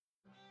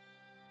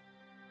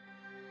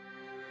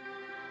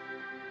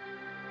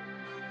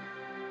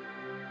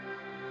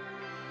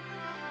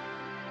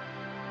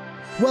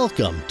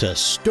Welcome to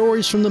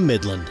Stories from the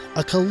Midland,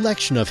 a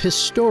collection of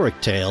historic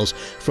tales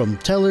from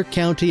Teller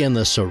County and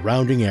the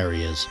surrounding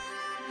areas.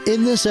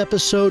 In this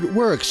episode,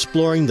 we're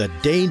exploring the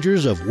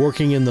dangers of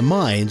working in the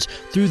mines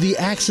through the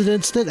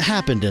accidents that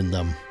happened in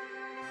them.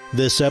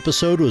 This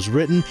episode was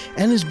written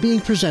and is being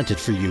presented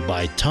for you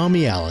by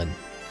Tommy Allen.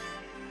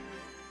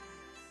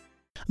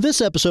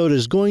 This episode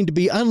is going to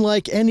be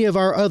unlike any of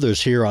our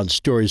others here on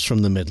Stories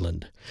from the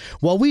Midland.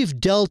 While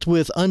we've dealt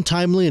with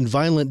untimely and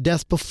violent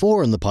death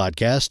before in the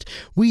podcast,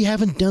 we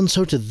haven't done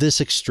so to this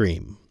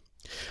extreme.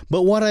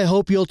 But what I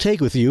hope you'll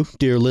take with you,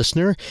 dear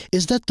listener,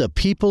 is that the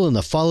people in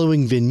the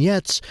following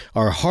vignettes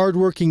are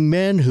hardworking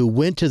men who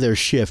went to their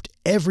shift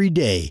every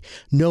day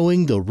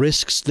knowing the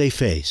risks they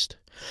faced.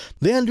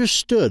 They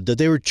understood that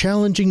they were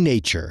challenging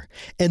nature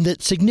and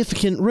that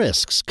significant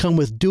risks come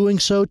with doing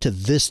so to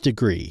this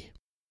degree.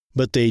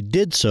 But they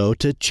did so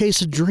to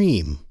chase a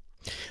dream.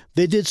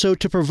 They did so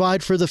to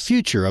provide for the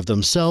future of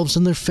themselves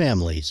and their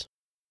families.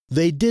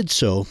 They did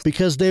so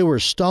because they were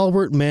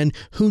stalwart men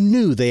who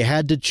knew they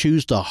had to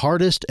choose the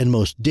hardest and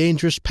most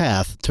dangerous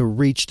path to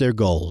reach their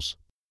goals.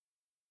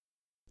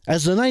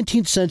 As the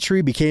 19th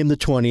century became the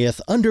 20th,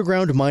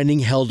 underground mining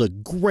held a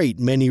great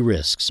many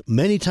risks,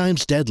 many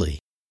times deadly.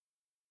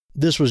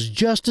 This was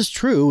just as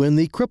true in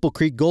the Cripple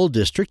Creek Gold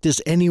District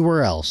as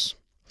anywhere else.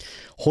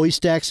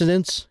 Hoist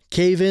accidents,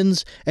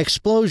 cave-ins,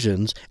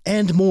 explosions,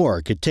 and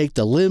more could take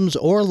the limbs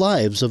or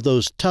lives of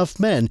those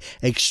tough men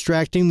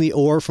extracting the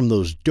ore from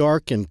those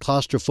dark and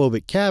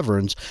claustrophobic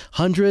caverns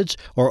hundreds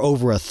or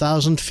over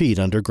 1,000 feet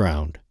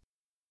underground.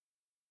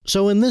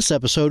 So in this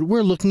episode,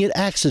 we're looking at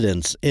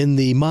accidents in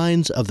the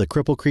mines of the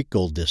Cripple Creek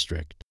Gold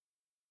District.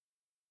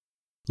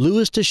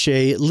 Louis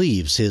Touché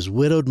leaves his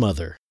widowed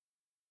mother.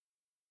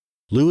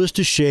 Louis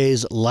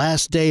Touché's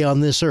last day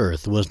on this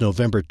earth was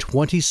November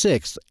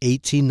 26,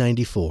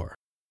 1894.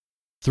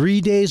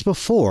 3 days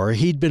before,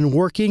 he'd been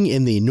working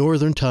in the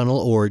northern tunnel,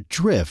 or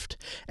drift,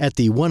 at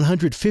the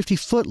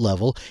 150-foot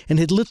level and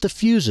had lit the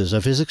fuses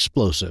of his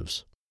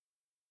explosives.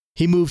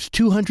 He moved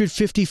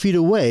 250 feet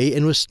away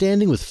and was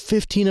standing with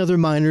 15 other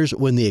miners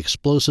when the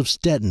explosives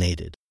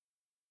detonated.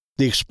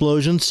 The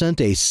explosion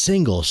sent a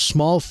single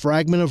small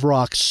fragment of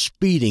rock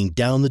speeding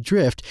down the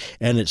drift,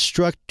 and it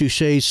struck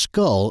Touché's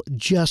skull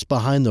just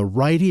behind the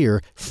right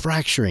ear,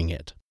 fracturing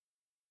it.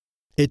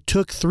 It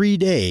took 3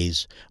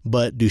 days,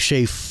 but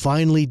Touché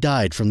finally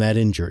died from that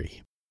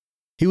injury.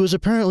 He was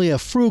apparently a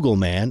frugal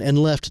man and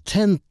left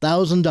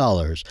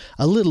 $10,000,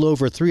 a little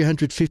over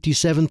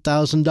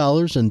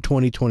 $357,000 in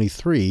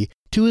 2023,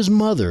 to his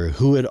mother,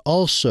 who had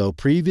also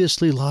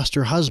previously lost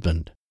her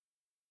husband.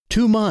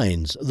 Two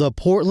mines, the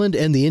Portland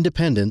and the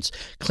Independence,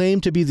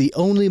 claimed to be the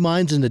only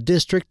mines in the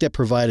district that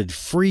provided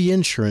free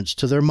insurance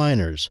to their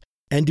miners,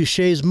 and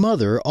Touché's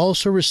mother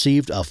also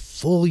received a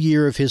full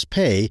year of his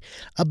pay,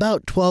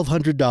 about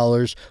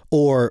 $1,200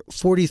 or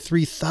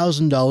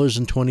 $43,000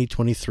 in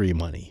 2023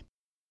 money.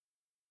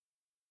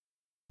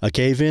 A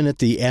cave-in at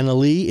the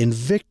Annalee in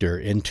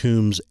Victor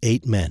entombs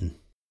 8 men.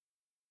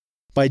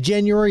 By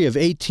January of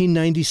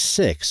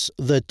 1896,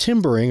 the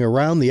timbering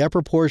around the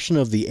upper portion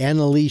of the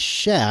Annalee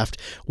shaft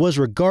was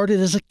regarded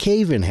as a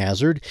cave-in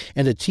hazard,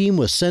 and a team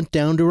was sent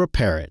down to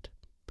repair it.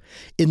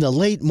 In the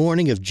late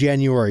morning of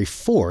January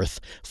 4th,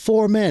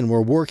 4 men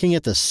were working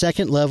at the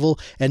second level,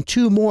 and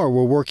 2 more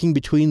were working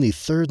between the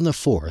third and the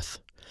fourth.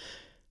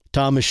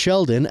 Thomas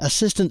Sheldon,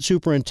 assistant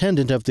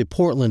superintendent of the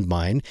Portland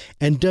mine,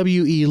 and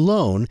W.E.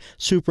 Lone,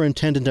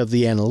 superintendent of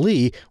the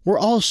Annalee, were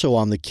also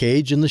on the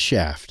cage in the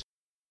shaft.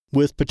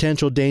 With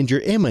potential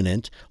danger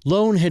imminent,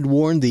 Lone had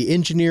warned the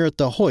engineer at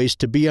the hoist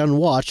to be on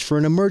watch for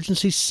an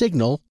emergency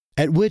signal,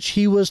 at which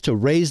he was to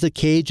raise the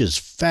cage as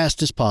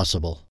fast as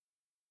possible.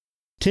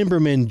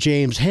 Timberman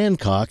James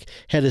Hancock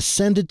had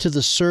ascended to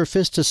the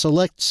surface to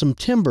select some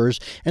timbers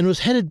and was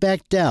headed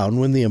back down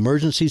when the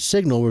emergency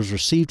signal was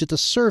received at the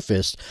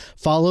surface,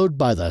 followed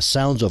by the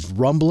sounds of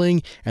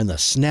rumbling and the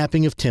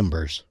snapping of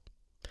timbers.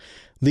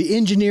 The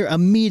engineer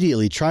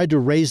immediately tried to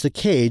raise the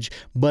cage,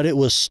 but it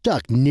was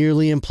stuck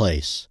nearly in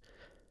place.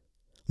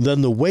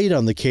 Then the weight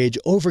on the cage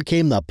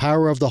overcame the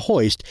power of the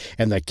hoist,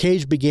 and the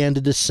cage began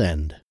to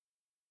descend.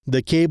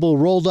 The cable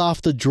rolled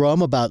off the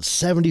drum about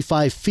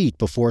 75 feet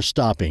before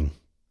stopping.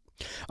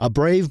 A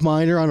brave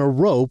miner on a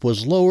rope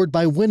was lowered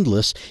by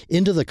windlass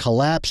into the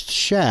collapsed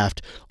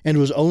shaft and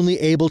was only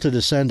able to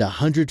descend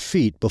 100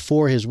 feet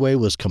before his way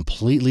was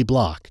completely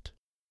blocked.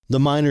 The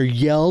miner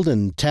yelled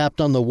and tapped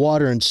on the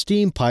water and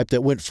steam pipe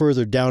that went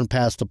further down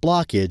past the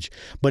blockage,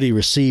 but he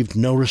received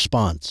no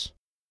response.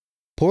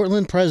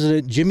 Portland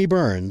President Jimmy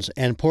Burns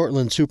and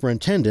Portland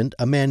Superintendent,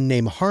 a man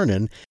named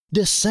Harnan,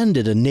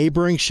 descended a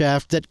neighboring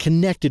shaft that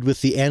connected with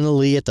the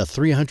Annalee at the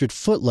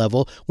 300-foot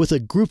level with a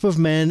group of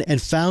men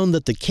and found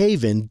that the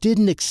cave-in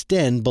didn't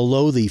extend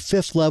below the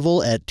 5th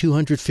level at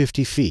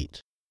 250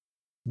 feet.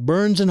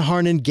 Burns and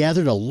Harnan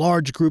gathered a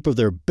large group of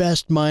their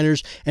best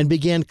miners and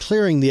began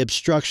clearing the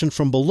obstruction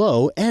from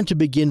below and to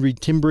begin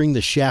retimbering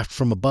the shaft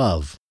from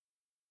above.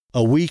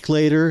 A week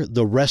later,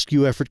 the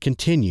rescue effort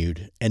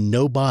continued, and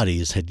no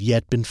bodies had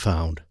yet been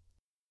found.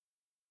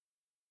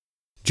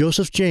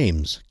 Joseph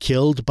James,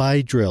 killed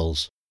by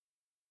drills.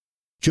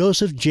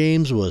 Joseph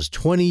James was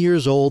 20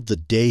 years old the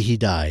day he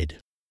died.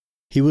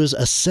 He was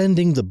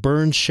ascending the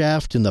Burns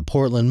shaft in the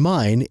Portland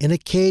mine in a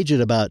cage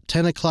at about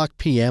 10 o'clock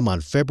p.m.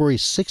 on February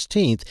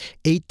 16,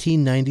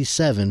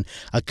 1897,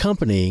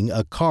 accompanying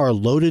a car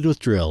loaded with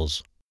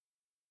drills.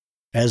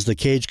 As the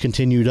cage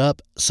continued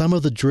up, some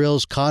of the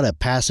drills caught a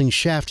passing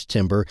shaft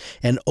timber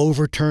and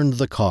overturned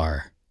the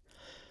car.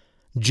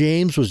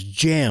 James was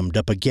jammed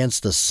up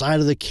against the side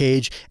of the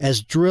cage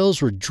as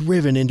drills were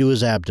driven into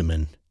his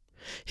abdomen.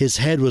 His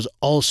head was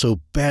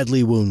also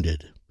badly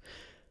wounded.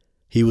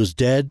 He was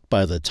dead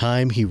by the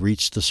time he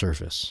reached the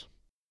surface.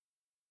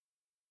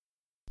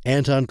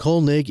 Anton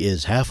Koelnigg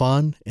is half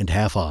on and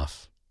half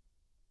off.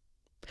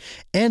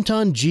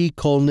 Anton G.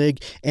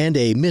 Koelnigg and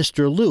a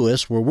Mr.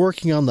 Lewis were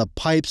working on the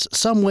pipes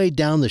some way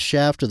down the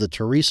shaft of the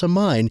Theresa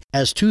mine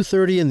as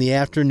 2:30 in the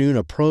afternoon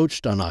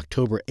approached on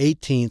October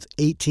 18,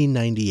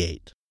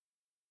 1898.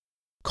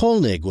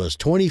 Koelnigg was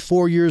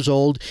 24 years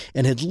old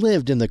and had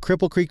lived in the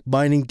Cripple Creek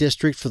mining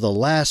district for the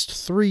last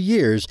 3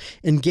 years,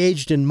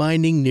 engaged in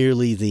mining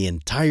nearly the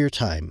entire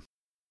time.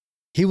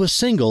 He was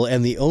single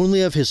and the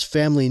only of his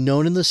family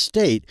known in the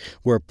state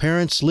were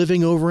parents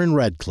living over in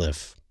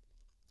Redcliffe.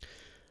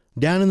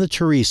 Down in the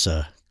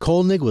Theresa,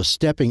 Koelnigg was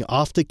stepping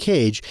off the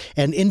cage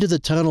and into the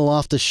tunnel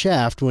off the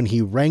shaft when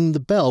he rang the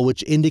bell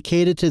which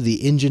indicated to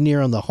the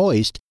engineer on the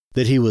hoist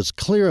that he was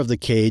clear of the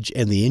cage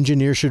and the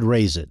engineer should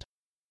raise it.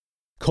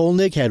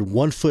 Koelnigg had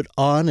 1 foot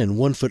on and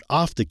 1 foot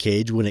off the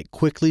cage when it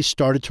quickly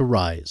started to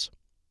rise.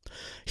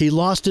 He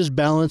lost his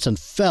balance and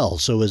fell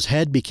so his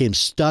head became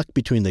stuck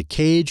between the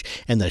cage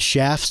and the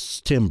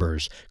shaft's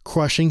timbers,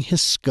 crushing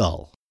his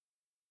skull.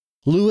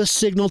 Lewis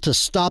signaled to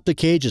stop the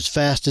cage as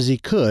fast as he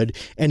could,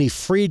 and he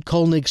freed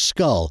Koelnigg's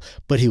skull,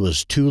 but he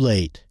was too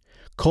late.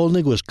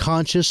 Koelnigg was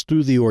conscious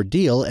through the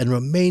ordeal and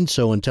remained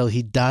so until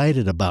he died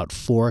at about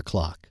 4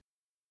 o'clock.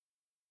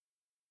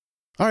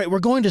 All right, we're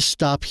going to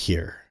stop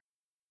here.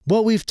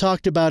 What we've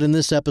talked about in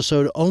this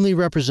episode only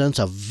represents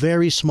a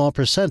very small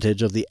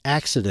percentage of the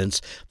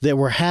accidents that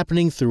were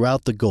happening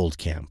throughout the gold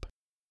camp.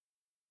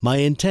 My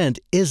intent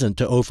isn't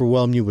to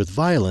overwhelm you with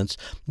violence,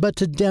 but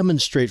to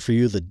demonstrate for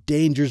you the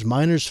dangers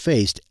miners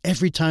faced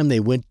every time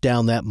they went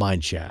down that mine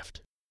shaft.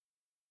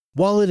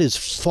 While it is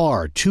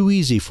far too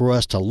easy for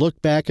us to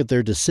look back at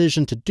their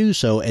decision to do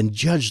so and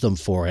judge them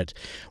for it,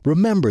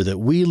 remember that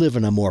we live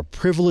in a more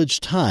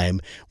privileged time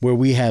where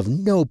we have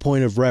no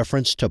point of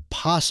reference to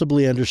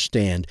possibly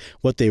understand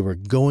what they were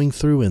going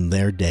through in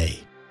their day.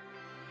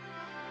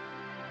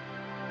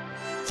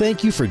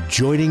 Thank you for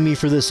joining me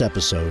for this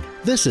episode.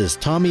 This is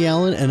Tommy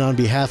Allen, and on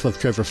behalf of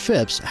Trevor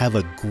Phipps, have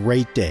a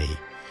great day.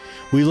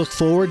 We look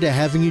forward to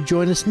having you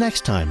join us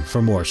next time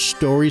for more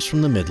Stories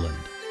from the Midland.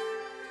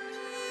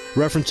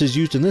 References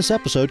used in this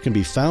episode can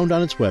be found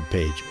on its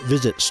webpage.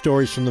 Visit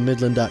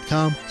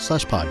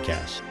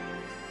storiesfromthemidland.com/podcast.